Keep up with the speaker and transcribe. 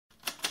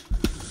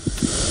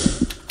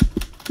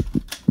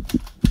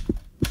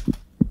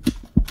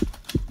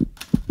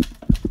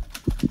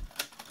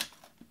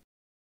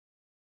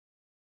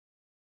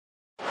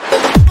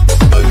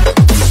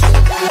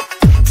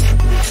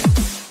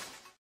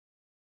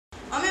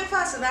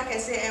as that I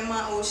say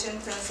Emma Ocean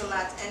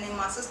Tensalat and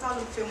my sister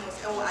look famous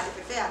at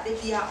the fair, they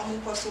be our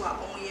own cost or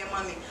own year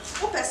mammy.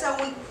 Who person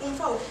won't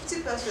fall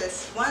 50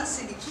 pesos, 1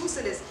 city, 2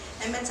 cities,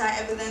 and mental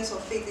evidence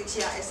of faith each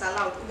year is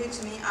allowed. Over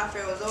to me after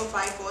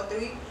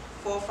 0543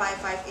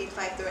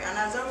 455 and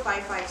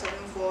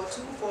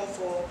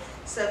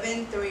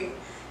 0557424473.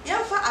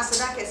 Young for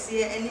Asadaka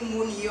see any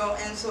moon year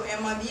and so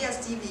Emma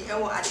BSTV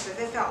at the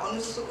Pefeka on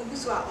so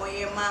Owusu or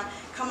Emma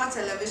Kama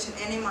television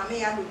any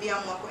mammy will be a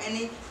mock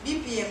any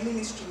BPM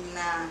ministry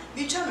na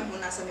be charming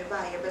when I say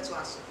by a better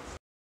us.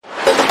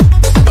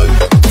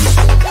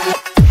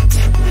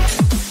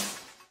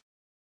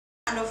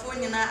 And of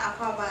when you're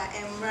Aquaba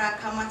Emra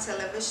Kama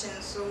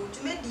television so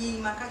to make the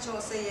Makacho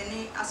say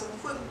any as a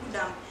food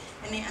dam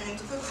and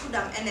to food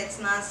dam and it's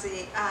not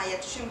say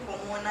yet shrink for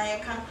one I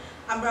can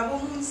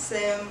Abraham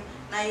Sam.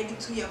 Na yedi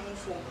tu ye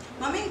hunfo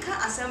mame nka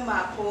asemba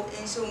akọ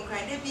enso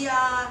nkran de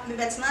bia me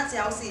betenate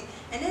ya osi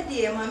ene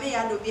de mame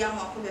ya do bia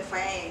mo akọ be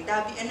fire en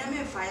da bi ene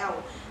me fire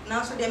wo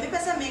na so de me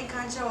pese me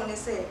nka nche wo ne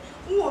se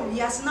wo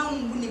wiase na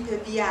wumbu nipa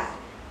bia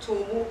to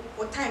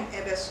wo time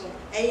ebe so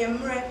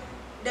eyemre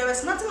there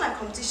is nothing like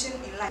competition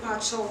in life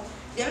actual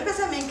de me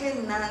pese me nka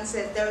na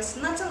said there is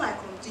nothing like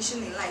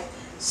competition in life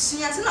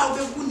suase na wo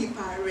be gu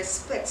nipa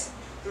respect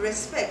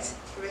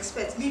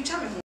me twa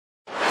me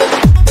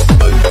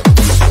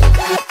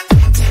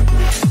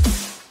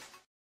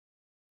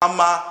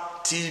Kama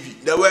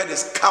TV. The word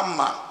is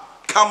Kama.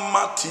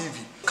 Kama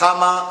TV.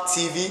 Kama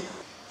TV.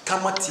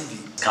 Kama TV.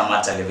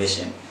 Kama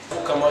Television.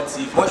 Kama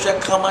TV. What's your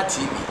Kama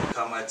TV?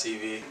 Kama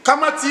TV.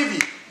 Kama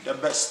TV. The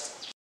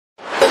best.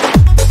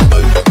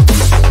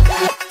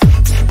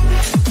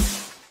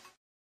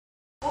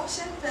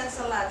 Ocean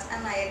Tensalat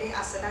and I did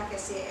Asadaka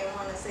say and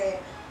wanna say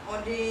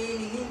or the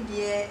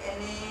India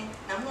and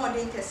na more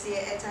than can say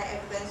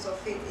evidence of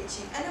faith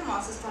and the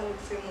master started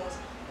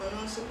famous.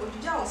 So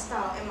Ojuja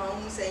style and my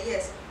own say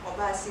yes or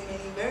by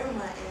seeing very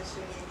much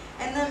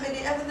and then made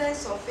the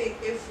evidence of faith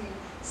every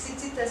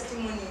city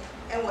testimony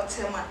and what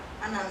tema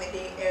and I made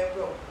the air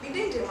bro. We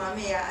didn't my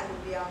mayor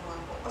and be a one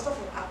also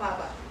from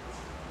Apaba.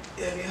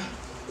 Yeah.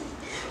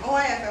 Oh,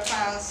 I have a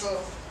file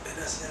so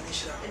That's the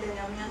mission. and then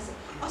I'm answer.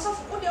 Also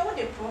for all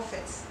the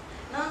prophets.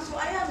 Now so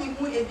I am a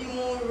bit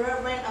more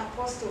reverend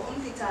apostle on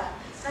Peter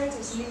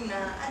titles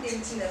Nina I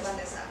didn't see the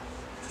Vanessa.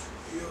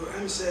 You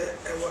I'm say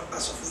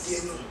as of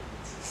the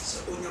so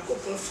on your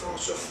open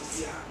France of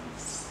the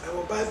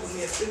our Bible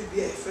near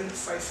be a friend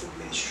 5-foot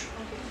ministry.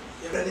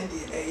 You're running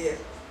the air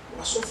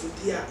was of the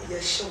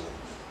yes show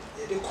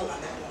they call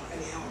an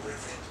anyhow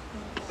reverend.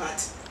 But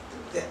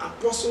the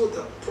apostle,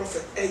 the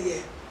prophet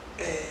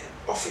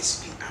office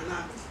be and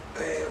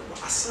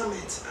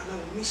assignment and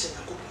a mission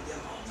and go on their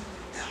mouth.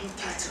 The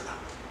title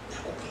they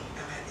open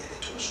and the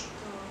torch.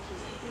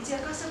 It's a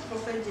custom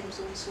prophet James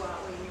Owusu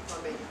or you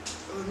probably.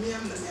 Oh, me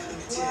and the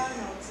family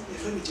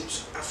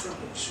James Afro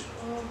Owusu.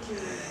 Okay.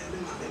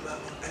 My member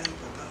and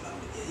Papa,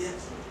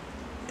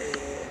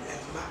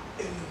 and Ma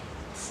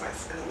M5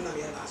 and I'm not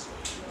here last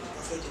one.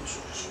 Prophet James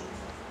Owusu.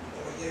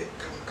 Or yeah,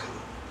 come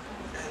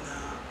and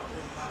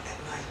Ma at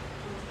 9.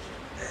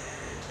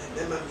 And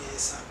then my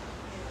son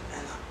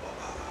and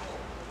Papa.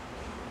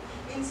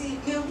 And see,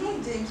 me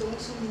James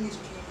Owusu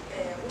ministry,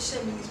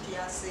 Ocean ministry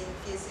are saying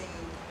facing.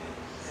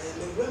 And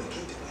when we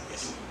came to my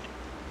yes,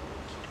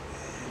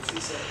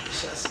 we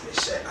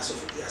share as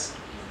of yes,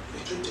 we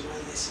came to my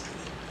yes.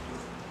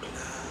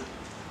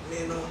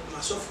 No,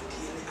 myself,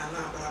 and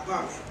I'm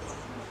about me.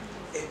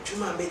 A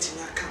Juma meeting,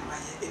 I come, I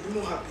be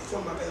more happy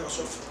for my better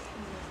soft.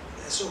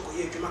 So go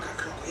here, Juma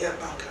clock, here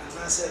bank, and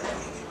I said,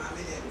 my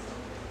million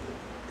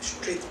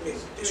straight to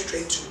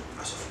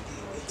as of the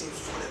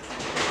 18th,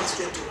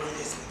 straight to 1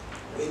 year.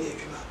 When you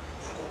Juma,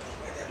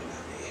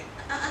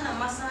 and a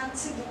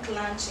massive book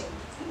launching.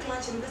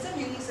 Because I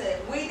mean, say,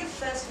 wait the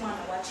first one I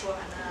watch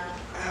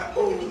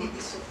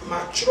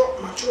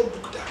mature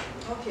book that.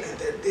 Okay. And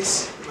then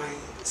this my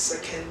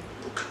second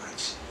book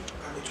launch.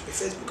 I mean, to be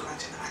first book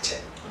launch in Aceh.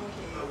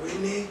 Okay.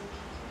 When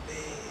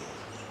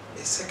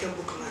the second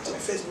book launch, the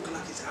first book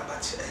launch is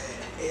about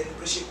a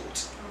British coat.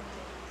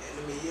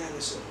 And me here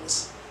is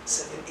almost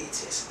 7-8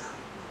 years now.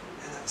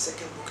 And the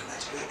second book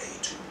launch will be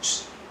 2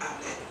 books.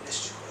 I'm learning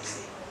next week.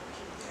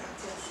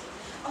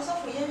 Also,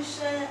 for you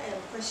share a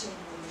question.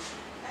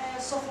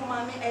 So for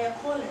mommy, a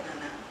calling,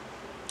 Anna.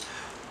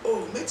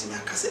 Oh, make me a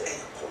case a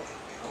calling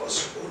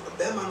because the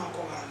Berman of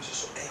Command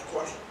is a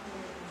calling.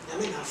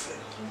 Yamin a friend.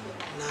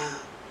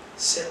 Now,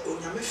 say, oh,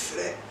 Yami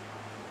Fred,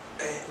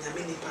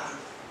 Yaminipa,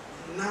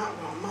 now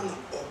one man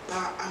or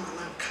bar, I'm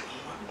an uncle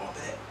or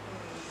bed.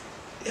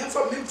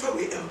 Therefore, me for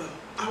we ember.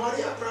 Our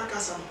dear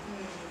Prakasam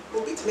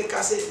will be to make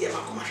us say,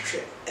 Yamakuma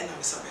share, and I'm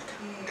a Sabeka.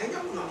 And you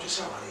will not just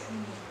shower.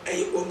 And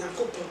you own a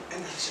coupon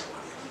and a shower.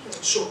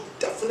 So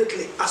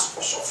definitely as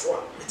also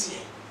for me.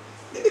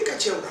 Maybe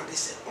catch you what they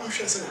say. On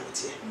chance and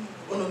amity.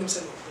 On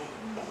himself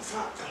on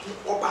fat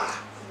oba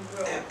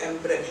and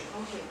bremi.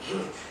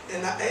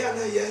 And I am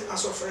a year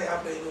as of Freya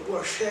Bay,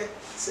 no share,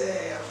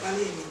 say, a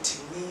bunny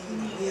meeting me,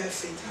 near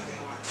faint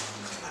having one.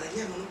 But I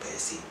ɛnyɛ no no pɛɛ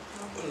sɛ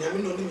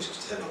onyame no nim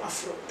sɛ na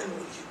wafrɛ ɛna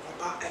ɔyi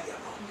ɔbaa ɛde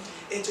ama wo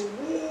nti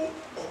wo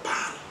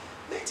ɔbaa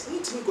no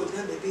wotumi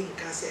kɔgyina baabi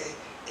nka sɛ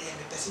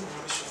mepɛ sɛ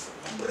maware sɔfo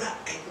ɔbrɛ a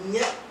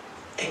ɛnyɛ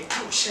ɛnka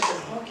wo hyɛde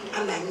no ho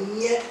ana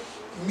nyɛ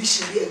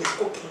mission bi a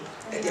Nyankopɔn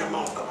ɛde ama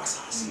wo ka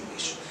wasase wei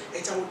so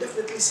nti I would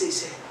definitely say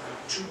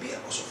to be a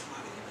ɔsɔfo ma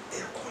me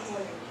ɛyɛ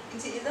calling.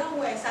 Is that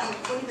why I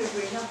started calling the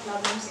brain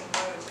problems in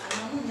marriage and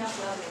I'm not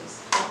problems?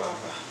 Papa,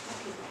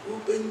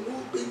 open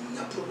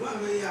a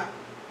problem here.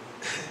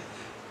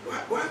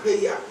 Why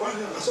pay ya? Why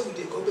have I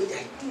to go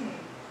back?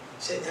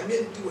 Said I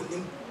mean, do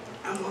him.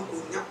 I'm not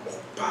going up or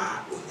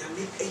bar or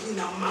Yami, and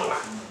now Mala. I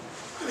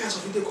mean,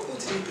 so we go to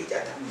the big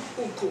data.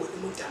 Who go with the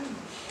motor?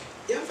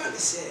 Young father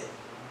said,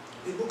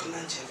 we book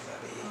lunch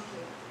every day.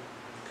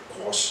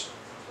 Because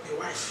my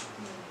wife,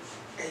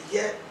 a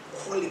year,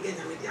 holy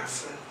Benjamin, their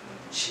friend.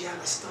 She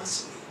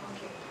understands me.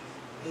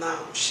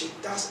 Now she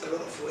does a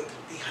lot of work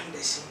behind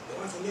the scene. The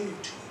wife only to me.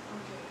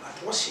 But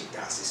what she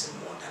does is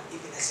more than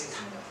even a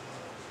singer.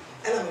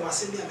 And I'm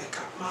saying I make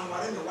up my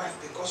wife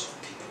because of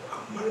people.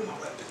 I'm marrying my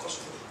wife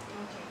because of me.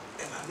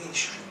 And my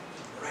ministry.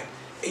 Right.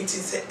 And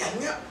since and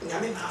we are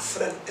my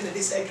friend and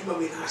they say to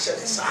me when I share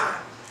the song.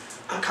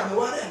 And come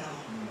over and I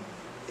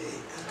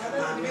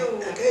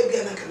can't be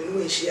an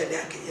academy she and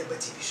I can hear but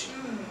TV.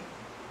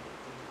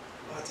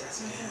 What I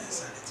say,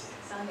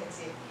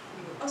 sanity.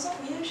 Also,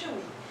 we are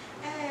showing.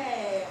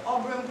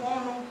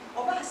 Obrampono,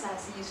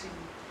 Obasas, you see.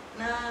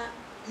 Now,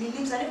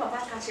 means I never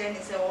catch any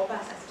say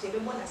Obasas, if you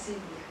want to see me.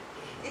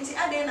 It's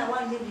Adena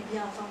one maybe be a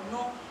family,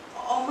 no,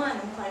 or man,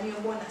 and find you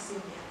want to see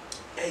me.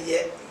 And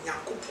yet,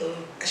 Yakupon,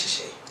 as she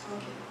say.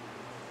 Okay.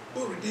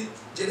 Who read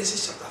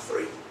Genesis chapter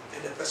 3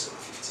 and the verse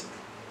number 15.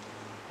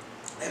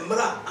 And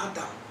Mara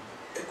Adam,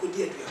 a good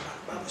dear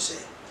Bible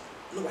say,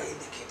 no, I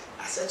indicate.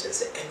 As such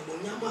as and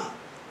Munyama,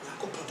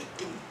 Yakupon the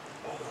doom,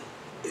 or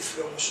if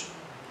you're also.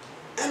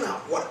 And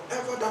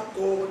whatever that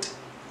God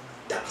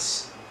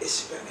does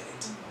is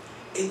permanent.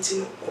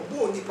 Into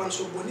Obo Nipan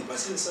so Bonipa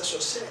Sensa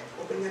say,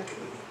 Obenya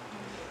community.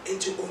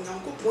 Into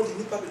Onyanko Pond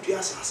Nipa between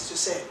us to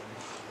say,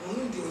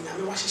 Munu di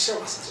Onyame Washisha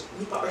was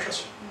Nipa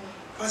Bashaso.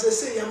 As I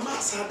say, your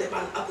mass had the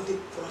man akudi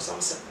for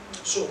something.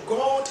 So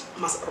God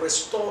must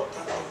restore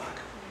that back.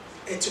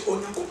 And to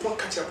Onyanko Pond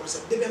catch up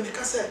with them. They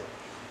make us say,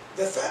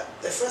 the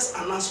first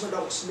announcement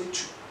that was made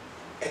to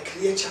a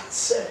creature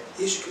said,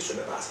 Yesu Christ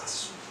the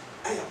Basas.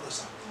 I am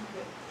brother.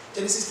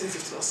 Genesis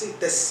 3:15 will say,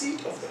 the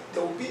seed of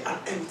there will be an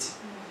enmity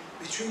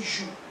between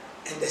you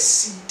and the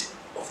seed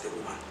of the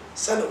woman.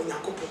 Son of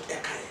Yakopo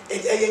Ekai.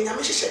 And a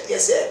Yamisha,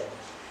 yes,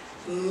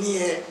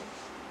 near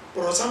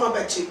Borosama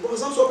Bachi,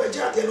 Borosam so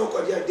Baja, they know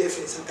what they are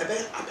different and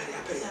a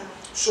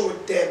so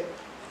the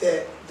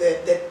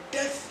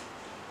death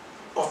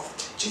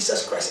of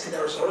Jesus Christ and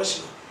the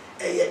resurrection,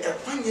 a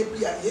Panya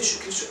be a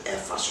Yesu Christ air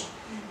fashion,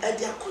 and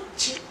they are called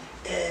 2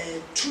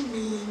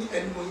 million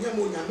and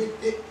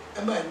Munyamonyame,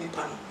 and my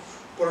Nipano.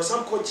 For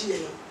some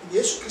coaching,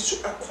 yes,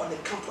 Christ, a corner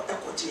camp for a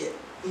coaching.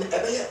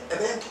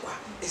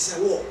 It's a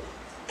war.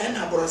 And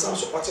I brought some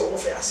support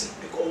warfare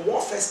because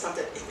warfare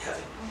started in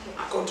heaven.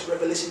 According to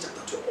Revelation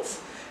chapter 12.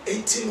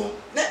 18,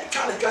 that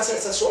kind of class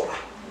as a sober.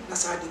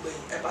 That's how they be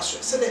a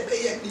pastor. So they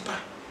pay a nipa,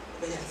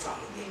 they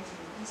family.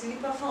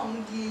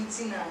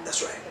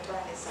 That's right.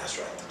 That's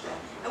right.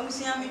 And we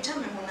see I'm a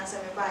champion when I say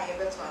buy a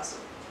better also.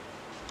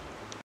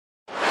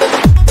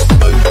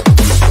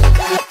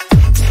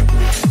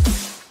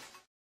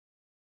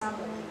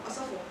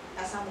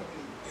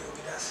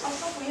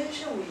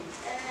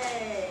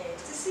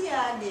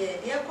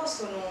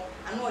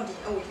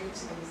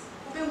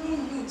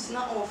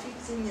 Now or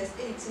 15 years,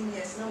 18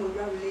 years, now we're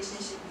a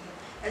relationship.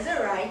 Is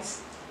that right?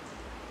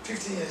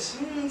 15 years.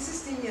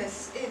 16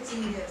 years,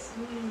 18 years.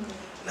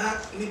 Now,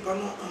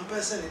 Nippon on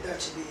person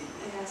that should be.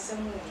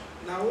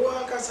 Now,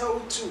 what has how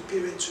 2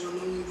 parents to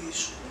know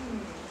this?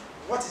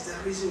 What is the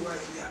reason why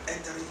we are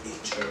entering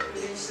into a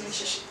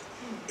relationship?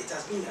 It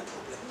has been a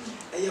problem.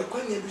 And you're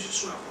going to be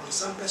so upon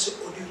some person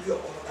or do you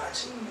or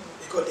that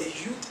because the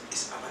youth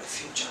is our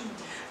future.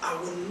 I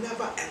will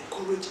never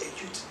encourage a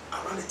youth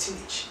around a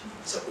teenage.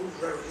 So,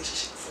 over a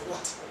relationship for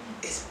what?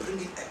 It's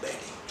bringing a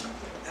burden.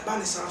 A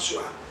ban is also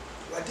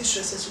what this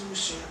stresses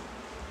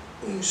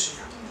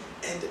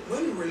and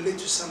when you relate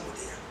to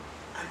somebody,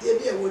 and there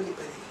be a word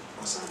depending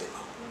on something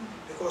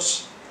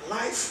because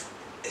life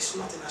is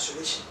not in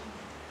isolation.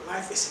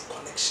 Life is in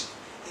connection.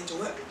 And to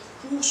work,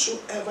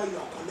 whosoever you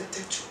are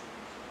connected to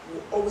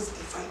will always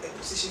define a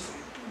position for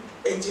you.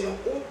 And you know,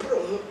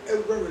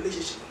 every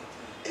relationship.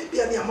 It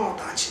be any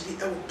amount actually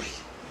it will be,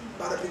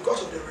 but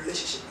because of the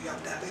relationship you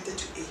have diverted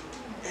to A,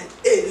 and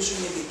A this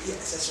will be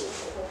accessible.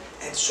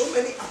 And so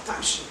many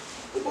times,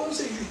 people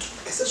say you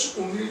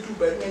accessible only do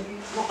by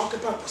not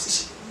occupy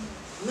position.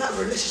 Not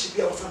relationship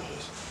you have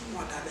families,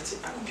 more diverted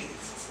and be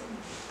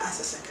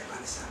as a second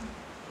answer.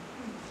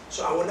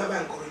 So I will never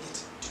encourage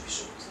it to be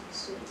so.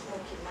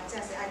 Okay,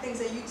 Matthias, I think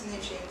the youth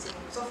nation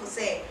so for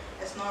say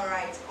it's not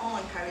right. On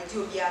encourage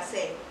you be a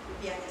say,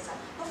 be an answer.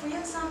 But for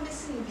young some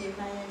listen be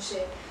my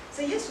share.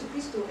 Say yes to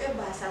Christo,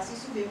 Eba,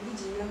 Sassisu, baby,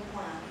 Jian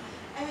Kwan.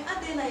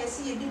 ade na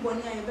yesi ye di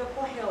boni a ye be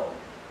ko hell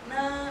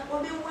na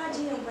obi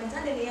waji ye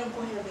nkwanta de ye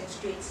nko hell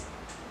straight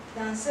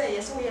dan say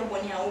yes we ye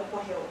boni a wo ko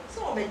hell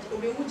so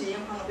obi wuje ye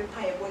nkwa no be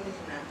pa ye boni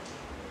na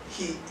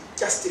he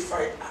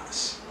justified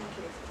us.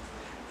 okay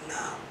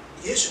Now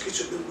Yesu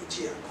Kristo be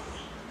wuje ye nkwa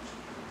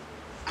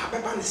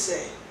ababa ne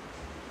say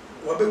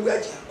wo be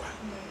waji ye nkwa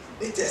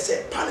it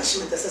say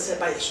punishment say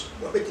by Yesu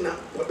wo be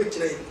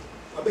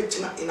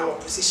gina in our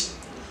position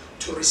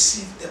to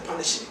receive the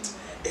punishment.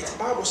 The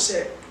Bible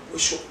said we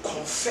should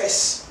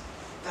confess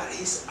that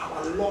He's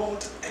our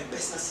Lord and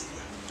personal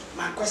Savior.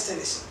 My question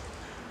is,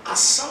 as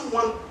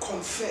someone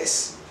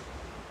confess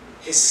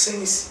his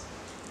sins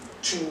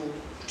to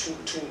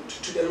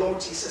the Lord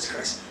Jesus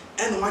Christ,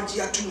 and what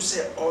you to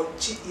say or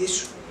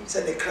Jesus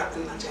said the crap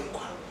in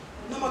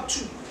Number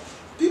two,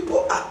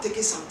 people are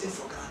taking something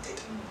for granted.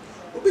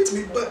 Obit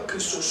me back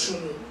Christo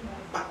soon,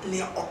 but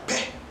near ope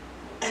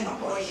and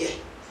not here,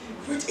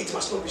 which it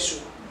must not be so.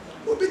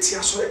 Obiti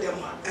asore dem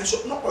ha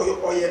enso no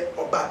oye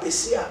oba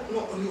besia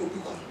no oni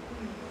obiku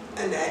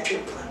and na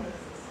atwepra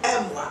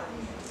emwa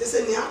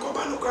tese ni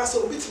akoba no kra se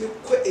obiti me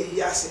kwa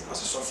eyiase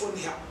asosofo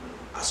ni ha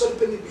asore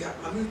pe ni bia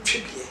ma me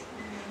twebie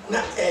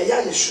na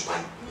eya ye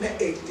shuban na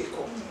edide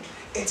ko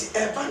enti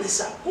eba ne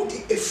sa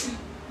odi efi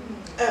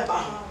eba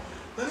ha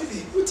ma me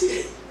bi uti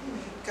he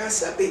ka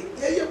sabe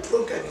ye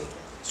program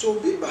so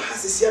obi ba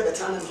hasisia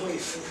betana no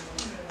efi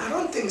I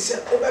don't think say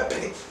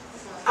obepe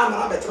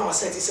amara betra wa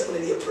set say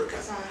only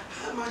program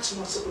how much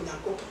more so na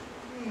go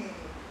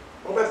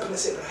obepe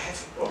say bra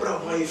heavy obra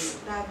ho efi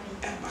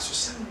e ma so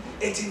sa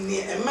enti ni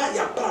e ma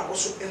ya bra bo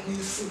so ehu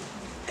efi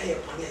e ye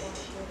kwani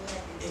ayidi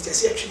enti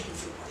say atwi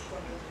efi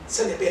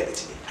say na be ya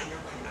betimi anya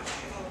kwani na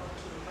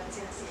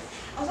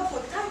also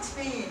for tight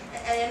paying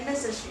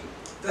necessary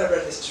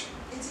very necessary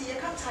enti you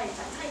can tight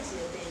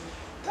your day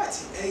that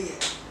is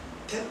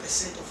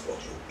 10% of what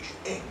you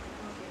earn.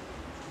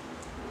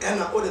 And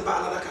I only buy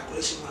another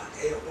calculation,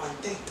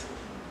 1/10.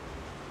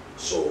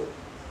 So,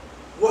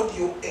 what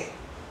you earn?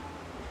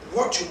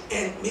 What you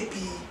earn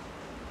maybe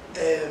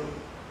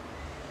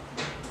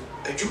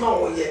a juma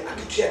or year I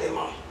could share them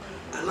out.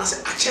 And I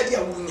said, I share the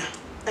awunya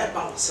a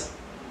bouncer.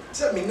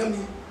 Tell me,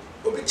 Nami,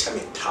 Obi tell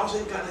me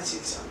 1,000 Ghana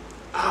cedis.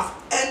 I have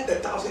earned the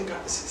 1,000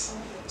 Ghana cedis.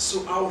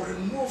 So I will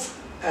remove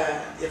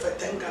if a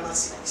 10 Ghana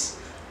cedis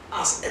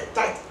as a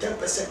tight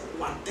 10%,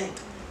 1/10.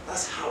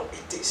 That's how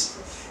it is.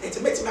 And to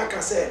make me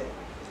can say,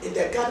 in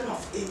the Garden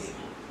of Eden,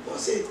 one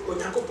said,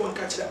 Onyakopon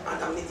catch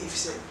Adam and Eve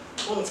said,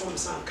 one from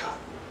Sanka,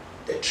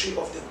 the tree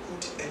of the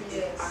good and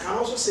evil. I can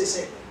also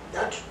say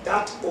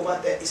that over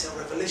there is a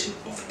revelation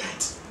of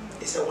tithe.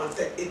 It's a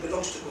 1/3. It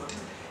belongs to God.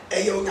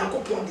 And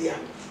Onyakopon there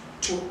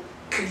to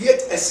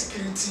create a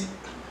security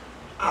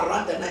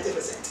around the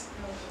 90%.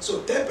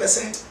 So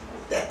 10%,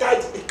 the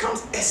tithe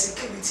becomes a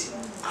security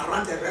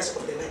around the rest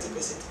of the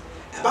 90%.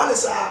 And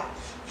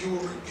you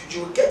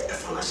will get a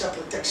financial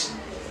protection.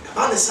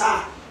 And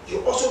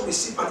you also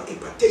receive an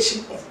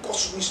impartation of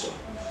God's wisdom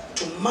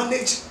to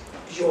manage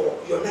your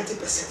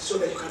 90% so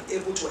that you can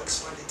able to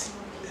expand it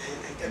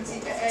and get more.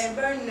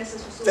 Very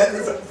necessary. Very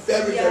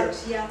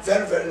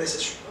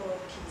necessary.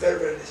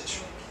 Very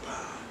necessary.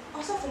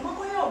 Also, for my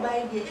way of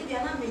buying it, if you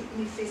are not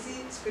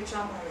facing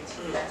spiritual marriage,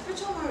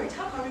 spiritual marriage,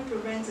 how can we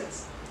prevent it?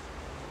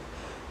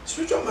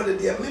 Spiritual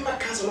marriage, the member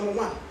cancer number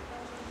 1.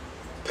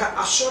 Per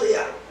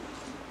Ashoria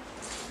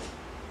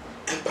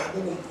and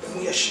Babu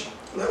Emuyashi.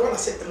 Now, when I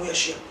say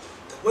Emuyashi,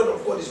 the word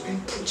of God is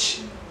being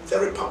preached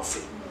very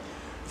powerfully.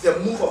 The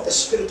move of the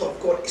Spirit of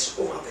God is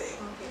over there.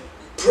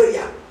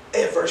 Prayer,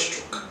 very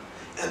strong.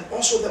 And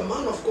also the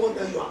man of God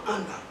that you are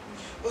under.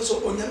 Also,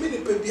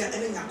 Onyamini Pebia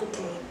and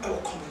Yakupon,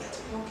 our community.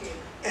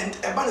 And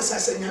Abana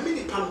says,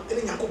 Yamini Pan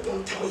and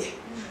Yakupon Taoye.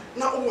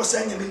 Now, what was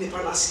saying Yamini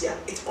Panasia,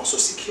 it also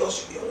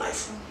secures your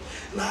life.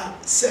 Now,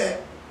 say,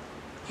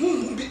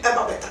 whom be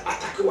ever better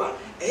attackwa,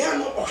 a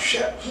yano or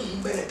share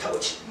whom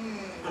benetauchi.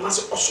 And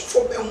as also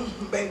for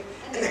Ben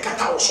and a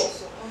cat also.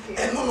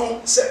 And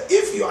no, say,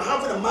 if you are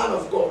having a man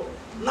of God,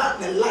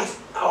 not in life,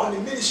 or in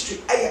the ministry,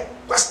 a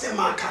question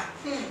marker,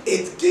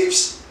 it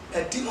gives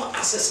a demon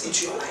access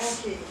into your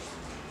life.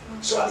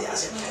 So I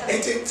said,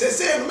 and they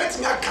say, let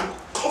me can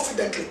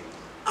confidently,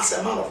 as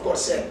a man of God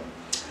said,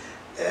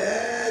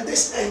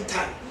 this end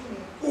time,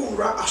 who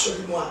rap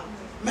actually more,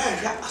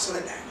 man rap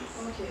actually diamond.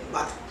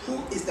 But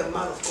who is the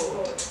man of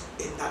God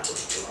in that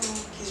situation?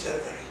 He's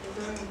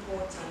very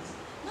important.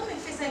 No, me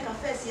face like a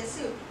face, yes,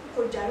 you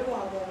could jari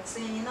wa wong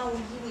saying now we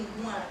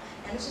give one,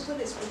 and this is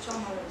the spiritual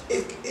marriage.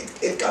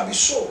 It can be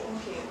so.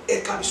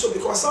 It can be so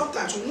because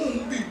sometimes we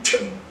won't be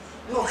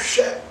not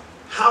share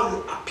how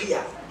you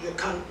appear. You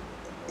can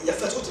your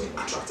first to be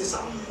attracted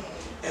someone,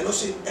 and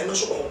also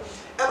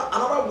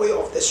another way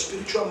of the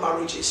spiritual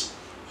marriage is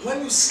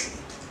when you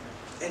sleep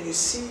and you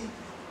see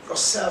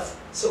yourself.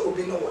 So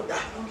we know what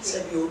that.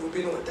 Say you will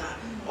be know what that.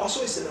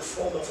 Also, it's in the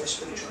form of a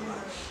spiritual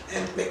man.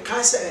 And me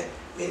can say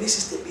me this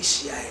is the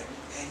BCI.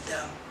 And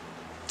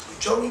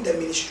during the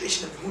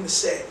administration, we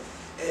say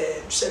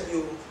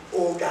you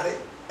oh Gary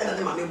and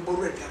then my name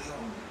Borre Gary.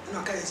 And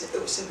I can say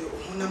oh say you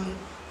hunam me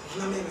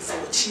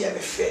for chia me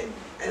fair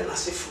and I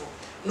say for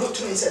not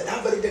to say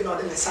that very day, not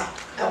in the sun,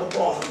 I was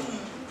born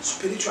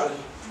spiritually.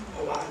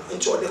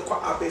 Until the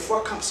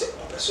before comes say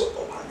so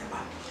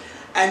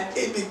and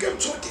it became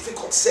so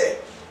difficult say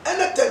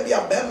anytime be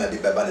a bear maybe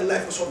better the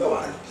life was over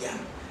one piano.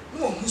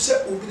 No who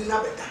said Obi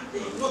na better,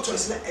 not to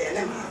say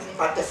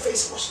but the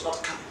face was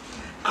not coming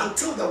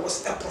until there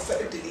was a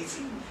prophetic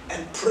delivery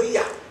and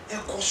prayer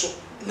and also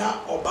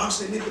now or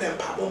bouncing in and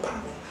pardon.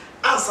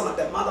 Answer that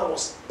the mother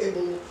was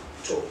able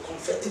to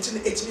confess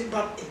it me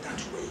back in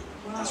that way.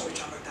 That's what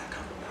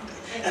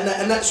I'm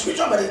and that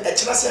spiritual but a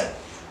child said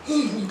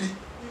who be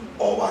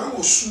or one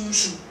was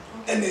soon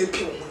and a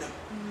pure woman.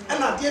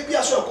 And I did be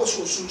a so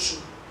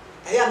soon.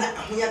 I am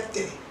a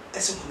day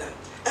as a woman.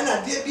 And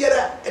I did be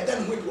a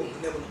done with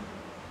woman.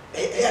 I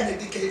am a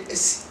decay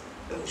as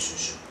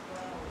soon.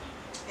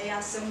 I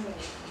am some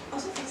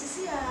also to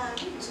see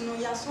to know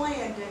your swine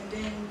and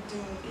then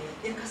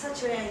in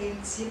Cassatra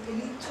and see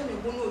penny to the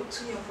 1 or 2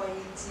 for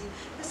tea.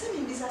 The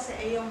same this as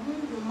a young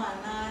woman,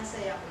 I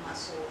say, I am my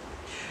soul.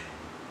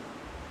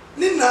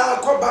 Nina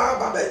Koba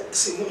Baba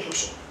Simon.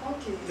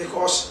 Okay.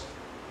 Because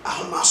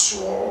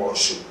Ahamaso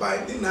should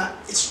buy Nina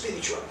it's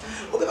spiritual.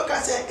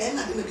 Obeka say and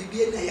I didn't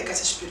be a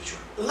spiritual.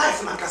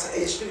 Life na kasa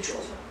is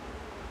spiritual.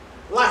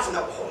 Life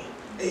na home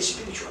is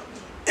spiritual.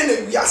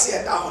 And we are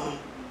saying that home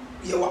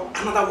you are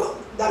another world.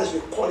 That is we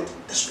call it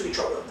the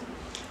spiritual world.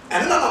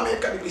 And in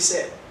America we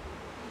say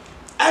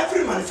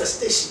every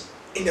manifestation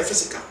in the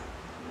physical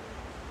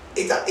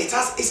it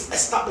has its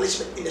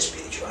establishment in the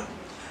spiritual.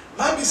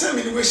 Maybe some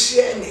we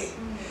share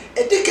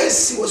a decade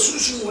was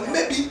soon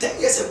maybe 10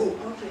 years ago.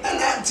 And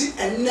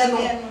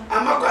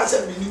I'm not going to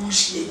say we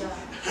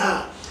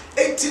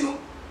 18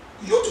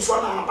 you to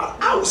find but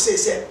I would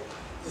say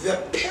the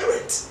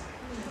parent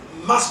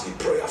must be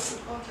prayerful.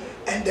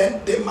 And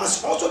then they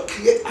must also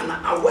create an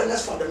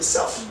awareness for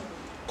themselves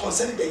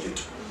concerning the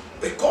youth.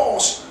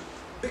 Because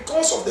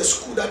of the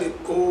school that they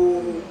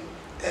go,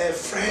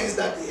 friends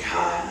that they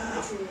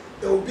have,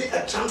 there will be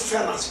a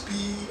transference,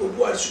 be a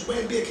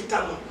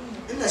kitano.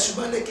 And that's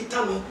when they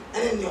kitano,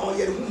 and then your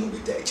who will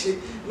be actually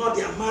not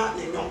their man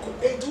and uncle.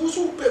 And those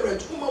who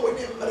parents whom are on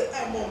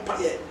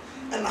pay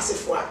and as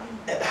if what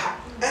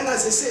and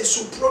as they say,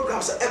 so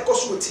programs are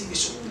echoes with TV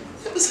show.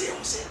 Let me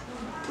say,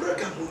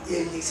 program will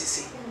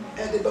say.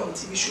 And the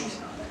TV shows.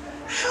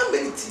 How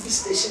many TV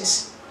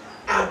stations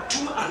are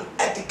doing an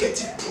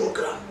educative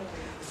program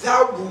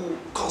that will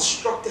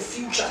construct the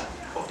future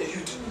of the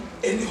youth?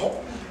 Anyhow,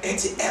 and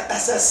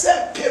as I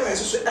said,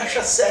 parents also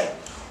actually said,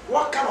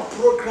 what kind of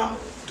program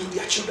do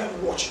their children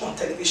watch on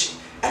television?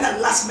 And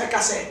then last make I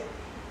say,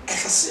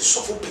 as I say,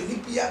 so for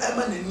Penipia,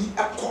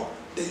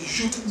 the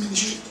youth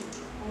ministry.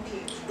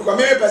 Because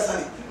me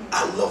personally,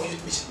 I love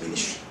youth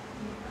ministry.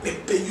 Me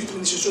pay youth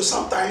ministry. So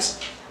sometimes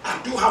I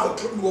do have a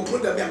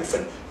program, I'm a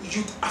friend,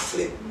 youth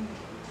aflame.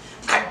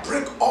 I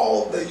bring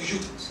all the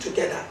youth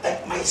together,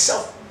 like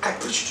myself, I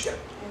preach to them.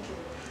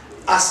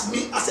 As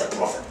me, as a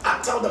prophet, I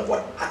tell them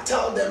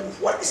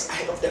what is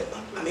ahead of them.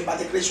 I mean, by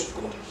the grace of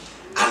God.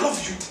 I love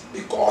youth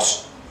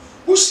because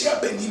who share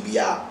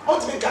Benibia,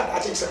 ultimate God, I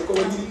think,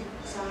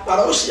 but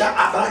I share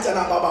a branch and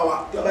a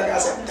babawa, the other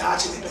guys are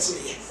touching the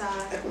person here.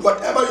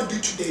 Whatever you do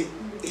today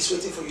is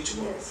waiting for you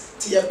tomorrow.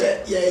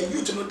 Yeah,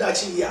 you to know that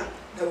here,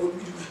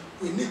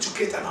 we need to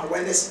create an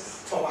awareness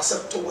for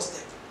ourselves towards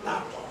them.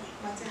 Now,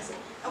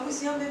 I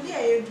was young baby,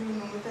 I do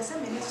know with a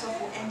minute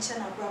of ancient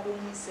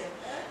Abraham said,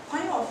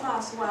 when you are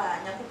fast, why,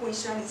 Napo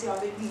insurance or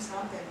baby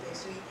something,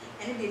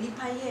 and the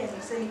Nipa years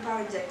and send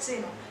Nipa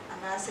rejecting,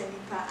 and I send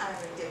Nipa and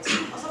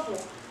rejecting. Also,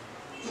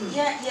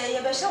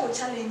 yeah, but show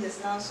challenges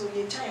now, so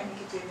you try and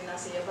make it when I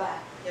say a bar.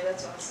 Yeah,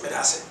 that's all. But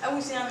I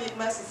will say I make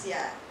masses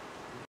here.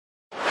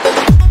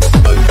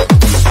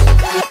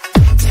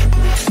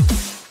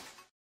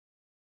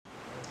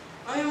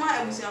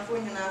 I was your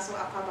phone and also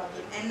a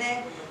probably, and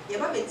then you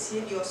have a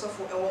tea yourself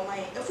for a woman.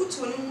 A foot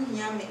to me,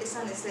 a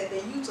son said the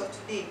youth of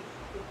today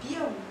will be a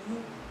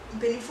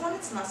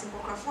Beniphonics, nothing,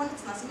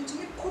 Procraphonics, nothing to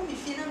me, call me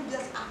feeling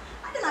just. I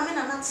don't know, men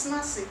are not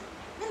snazzy.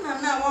 Men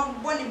are now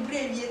one born in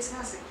brave yet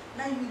snazzy.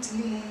 Now you to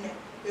me,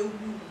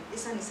 a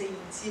son is saying,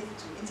 see to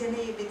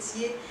internet,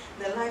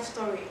 the life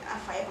story, a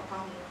fire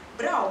papa.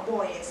 But our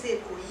boy,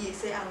 say,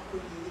 say, uncle,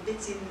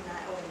 Betty,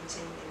 or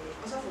change.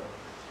 Also,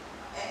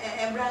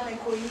 a brand like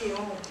Koye.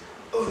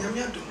 Oh,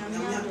 Yamiato.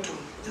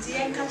 The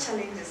anchor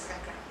challenges.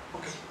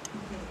 Okay.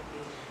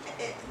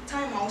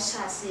 Time out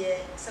here,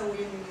 so we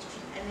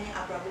ministry, and then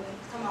Abraham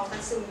come out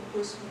and say we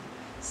go school.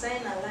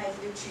 Sign a life,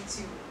 they treat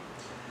you.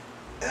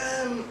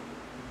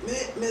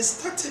 Me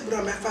started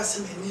bra me fast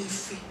me ni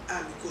fi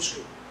and go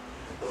school.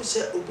 O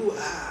say obu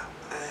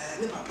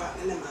ne papa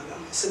ne mama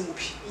me say mo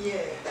bi.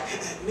 Yeah.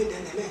 Me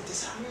den na mente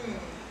sa. Me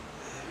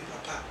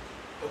papa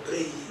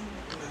obrei,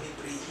 mama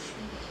brei.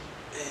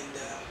 And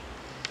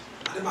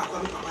I never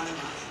call me papa and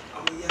mamma.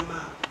 I'm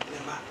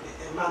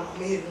a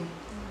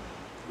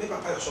me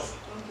papa yourself.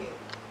 Okay.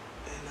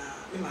 And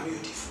me mamma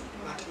beautiful.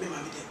 But me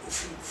mamma dey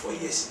 4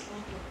 years.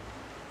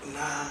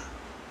 Now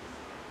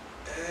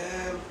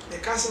the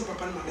cousin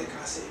papa and mamma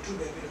can say do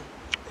baby no.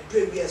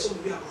 pray we are so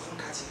we are from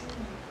Kati.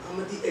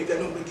 Amadi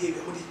Egano Bedi,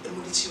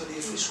 Amudi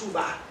the free school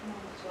bar.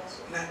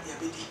 Na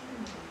Yabedi.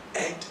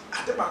 And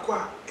at the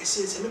Bakwa, it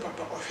says, "Me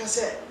papa, or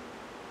said,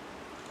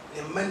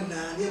 the man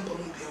near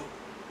Pamupio,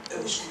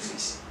 there was school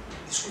fees.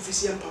 The school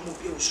fees and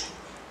Pamupio school.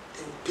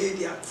 They will pay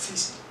their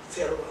fees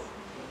very well.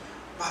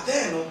 But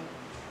then,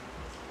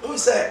 we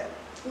said,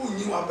 who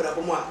knew about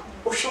Braboma,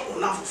 or shot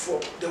enough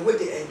for the way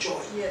they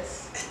enjoy.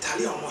 Yes. And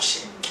tally on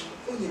Moshe.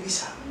 Only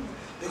visa.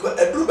 Because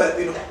a blue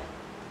baby,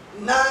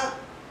 now,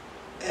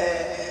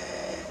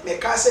 me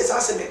can say, I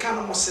say, me can't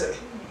almost say,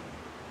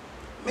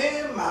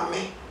 me,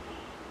 mammy,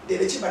 the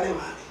rich by the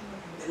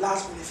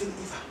last benefit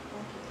Eva.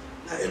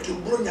 Now, it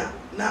will brunya,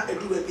 now a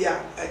blue baby,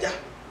 a jack.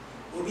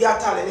 Will be a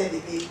talent,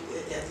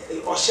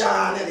 or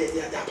shine, and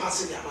they are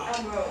passing their mouth.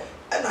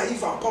 And I even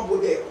pop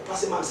with it, or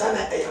passing my son,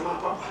 and my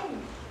papa,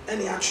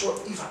 any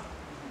actual Eva.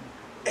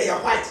 A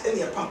white,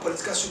 any pump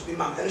political should be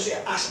mamma, and she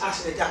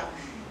ash the jack.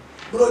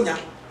 Brunya,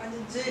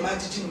 my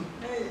Jim.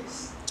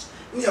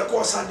 Near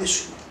course Sunday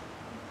school.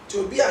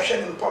 To be a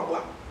shannon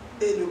papa,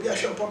 it will be a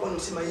shannon papa,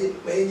 and see my share.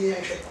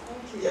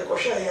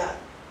 Yakosha,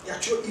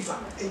 Yacho Eva,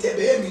 and the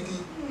baby,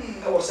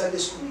 I was Sunday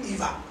school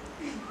Eva.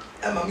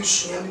 And my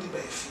mission, I'm the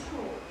baby.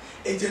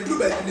 And the blue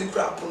bag in the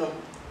crap. I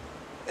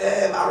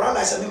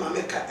realize I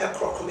make a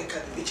crock make a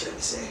picture and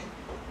say,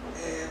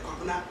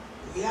 Papa,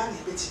 we are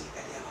debating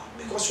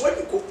because when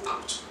you go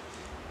out,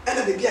 and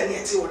I begin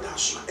near to what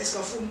dance,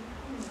 escafum.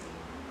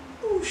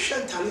 Oh,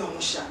 Chantal on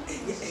Musha,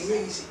 and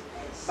easy.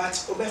 But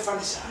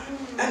Obefanis,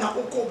 and I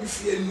will go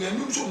with you and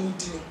you to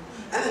Mutino,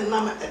 and a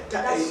number at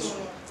that age.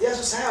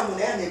 Yes, I am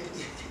on any.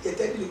 You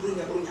tell me bring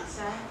a brunya,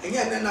 and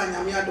yet then I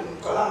am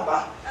Yadum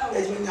Colaba,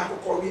 as many are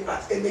called me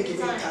at any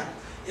given time.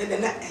 And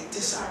then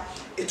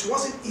it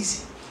wasn't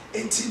easy.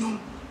 And Tino,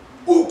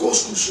 who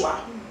goes to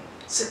Swa?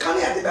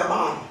 Secondly, at the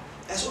Baman,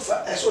 as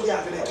so the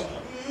Avenue.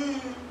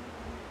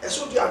 As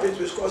so the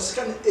Avenue was called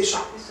second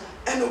Asia,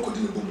 and no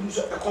couldn't boom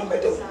a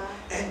combat.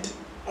 And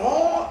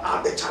all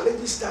are the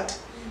challenges that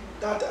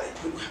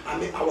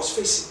I was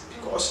facing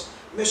because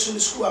mission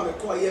school I'm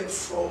acquired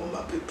from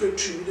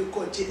preparatory middle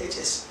called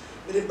JHS,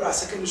 middle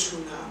brass secondary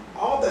school now.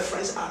 All the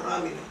friends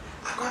around me,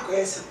 I can't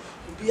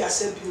be a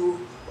sebio.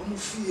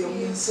 It's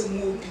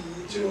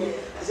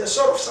a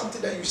sort of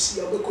something that you see.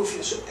 I will go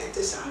for so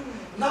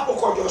now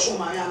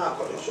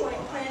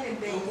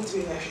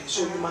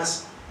so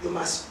you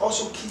must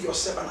also keep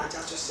yourself and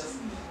adjust yourself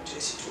to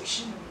the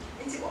situation.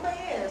 It's over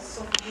here,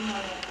 so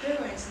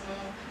parents,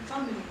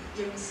 family,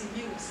 they receive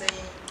you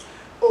saying,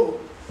 oh,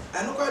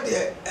 I know quite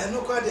there,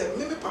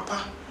 maybe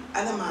papa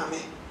and a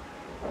mammy.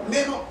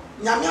 May no,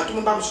 Yamia to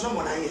Mabams no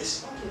more 9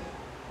 years.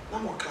 No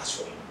more class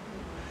 4.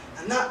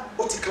 And now,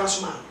 what the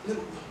class man,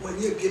 when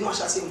you be not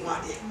as in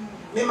 1 year.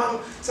 Me man,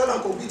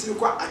 Southern go beat you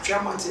quite a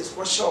chairman is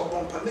what shall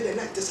bump a million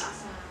at this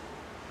house.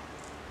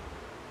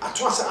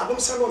 At once, I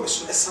don't say, a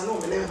son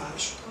of a name.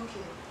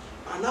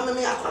 And now,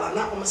 me, I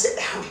not almost say,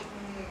 I'm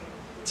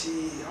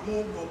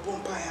more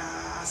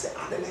bumpire, say,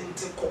 I don't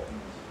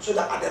so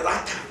that at the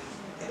right time.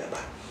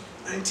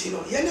 And you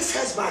know, the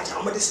first batch, I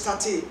already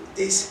started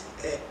this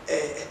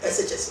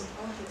SHS.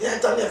 Yeah, I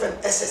don't have an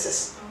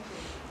SSS.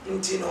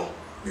 And you know,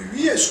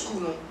 we are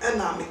school,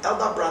 and I'm my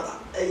elder brother,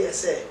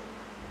 ASA.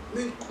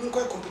 Me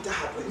quite computer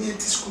hardware, me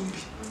into school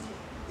be.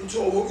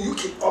 Into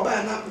UK, or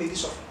by not maybe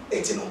so.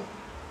 And you know,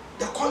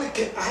 the colleague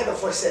ahead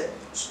of us said,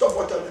 stop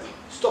whatever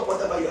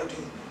you are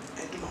doing,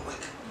 and do my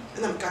work.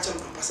 And I'm catching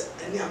my papa said,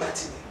 and near my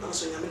team, I'm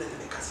so young and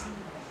a casa.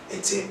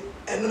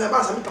 And when I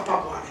was a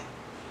papa boy,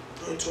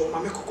 into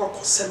my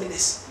cocoa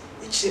seminars,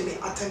 each day me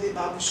attended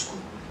Bible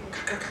school,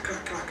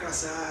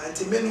 and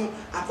the menu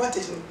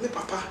advantage me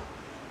papa,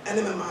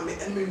 and my mammy,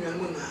 and me,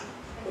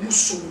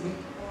 Owusu,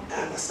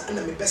 and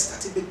my best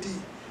started be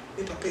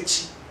me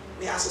papachi,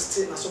 me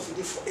assistant myself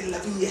for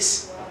 11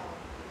 years.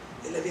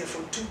 11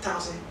 from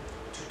 2000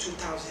 to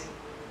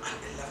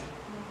 2011.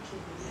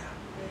 Yeah.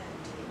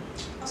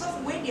 Also,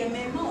 when they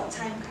may more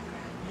time,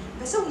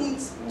 person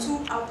wants to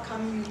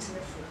outcome you to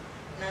the full.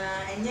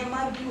 Now, and you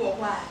might do a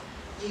while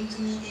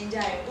into me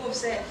enjoy both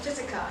say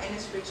physical and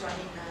spiritual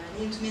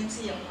into me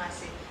see and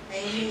say, I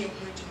need a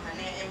good man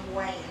and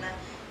why and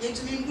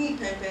into me boom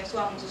pen so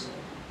I'm just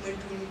going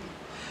to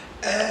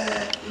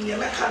be.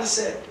 Never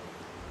said,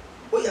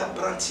 we are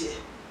brandy,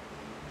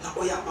 now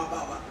we are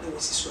Baba, there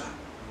was this one.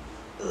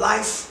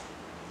 Life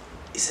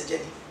is a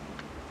journey,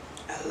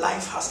 and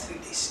life has 3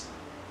 days: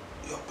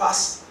 your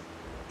past,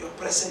 your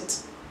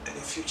present, and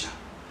your future.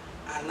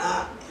 And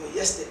now your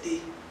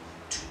yesterday,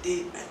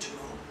 today, and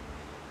tomorrow.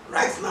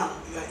 Right now,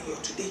 you are in your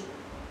today.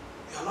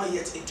 You are not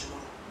yet in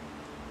tomorrow.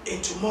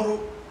 In tomorrow,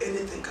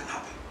 anything can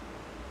happen.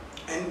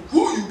 And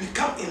who you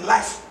become in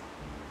life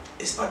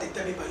is not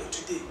determined by your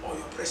today or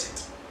your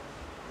present.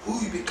 Who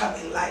you become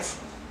in life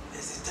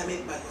is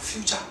determined by your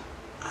future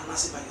and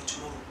not by your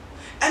tomorrow.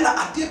 And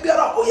I did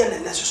better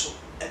and necessary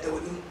at the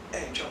winning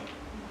job.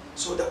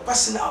 So the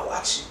person I will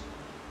ask you,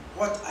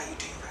 what are you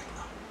doing right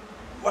now?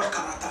 What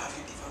character have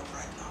you developed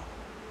right now?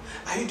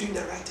 Are you doing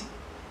the right thing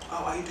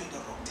or are you doing the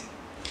wrong thing?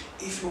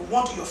 If you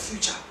want your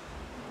future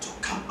to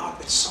come out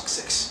with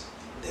success,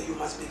 then you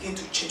must begin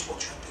to change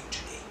what you are doing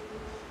today.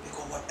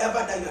 Because whatever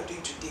that you are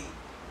doing today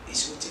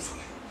is waiting for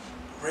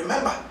you.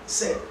 Remember,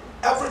 say,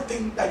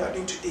 everything that you are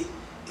doing today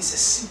is a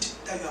seed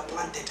that you have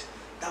planted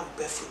that will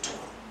bear fruit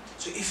tomorrow.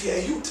 So if you are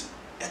a youth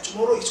and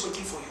tomorrow is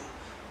waiting for you,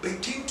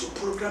 begin to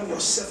program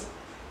yourself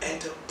and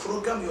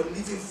program your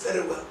living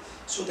very well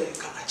so that you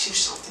can achieve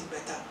something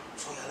better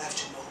for your life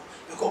tomorrow.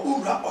 Because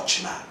Ura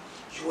Ochina,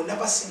 you will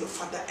never see your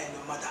father and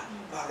your mother,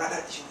 but rather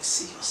you will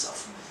see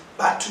yourself.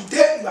 But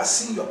today you are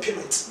seeing your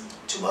parents,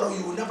 tomorrow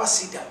you will never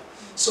see them.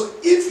 So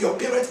if your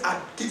parents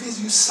are giving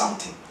you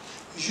something,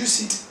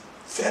 use it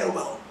very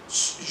well,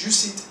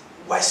 use it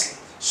wisely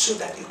so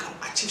that you can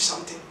achieve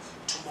something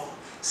tomorrow.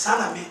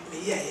 Sana me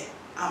ye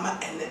ama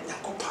ene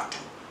nyako pato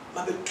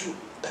mabetu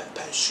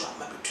pempensua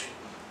mabetu.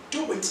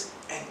 Do it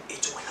and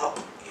it will help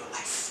your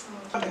life.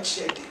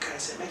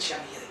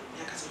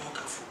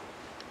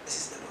 This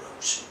is the Lord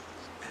Owusu,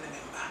 and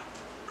remember,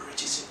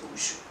 Regis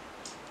Owusu,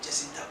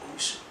 Jacinta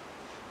Owusu,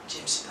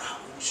 James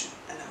Abraham Owusu,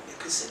 and I'm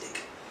Melchizedek,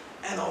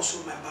 and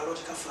also my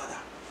biological father,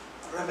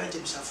 Reverend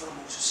James Afram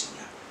Owusu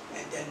Senior,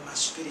 and then my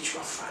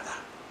spiritual father,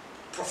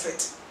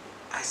 Prophet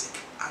Isaac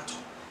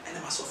Anton, and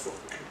then myself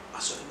and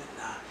myself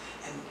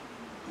and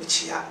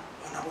Michia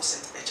when I was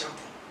at a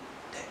champion,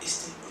 the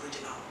Eastern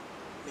Original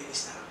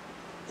Minister,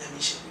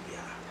 Yamisha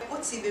Bibiana.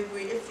 What's the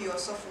way if you're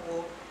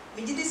software?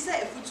 Me did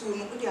say if you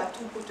know they are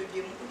two put to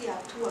them, they are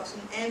two as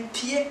and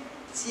Pierre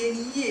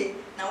Tieni.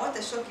 Now what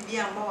a shock be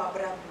a more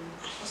brabu.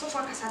 So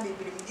far as I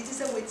believe, this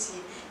is a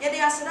witty. Yet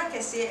they are said I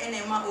can say any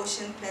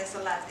ocean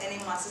pencil at any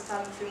master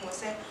film was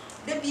said.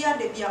 The beer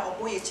or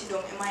boy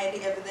chidom, am I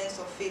the evidence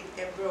of faith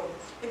abroad?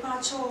 If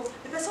I show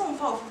the person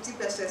for 50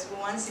 pesos for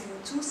 1 city,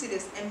 2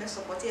 cities, and the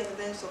support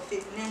evidence of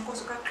faith, then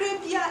Kosoka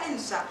crepia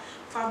answer,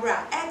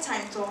 Fabra,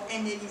 airtime talk,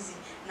 and easy.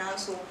 Now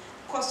so.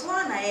 Because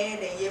one I had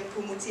a year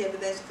promote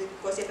evidence of it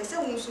because if I say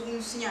Owusu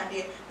see a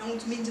day, I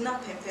want to mean enough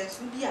pens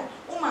will be a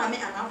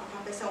mammy and half of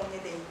Papa on the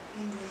day.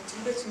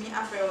 To me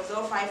after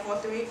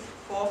 0543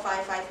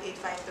 455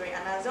 853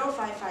 and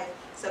 055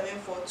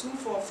 74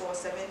 244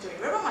 73.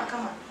 Remember my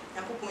comment,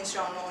 and put points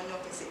round on your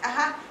PC.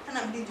 Aha, and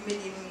I'm going to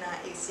make him na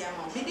a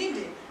siama. He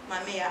did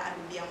my mayor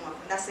and be a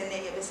that's a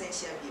name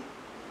essential.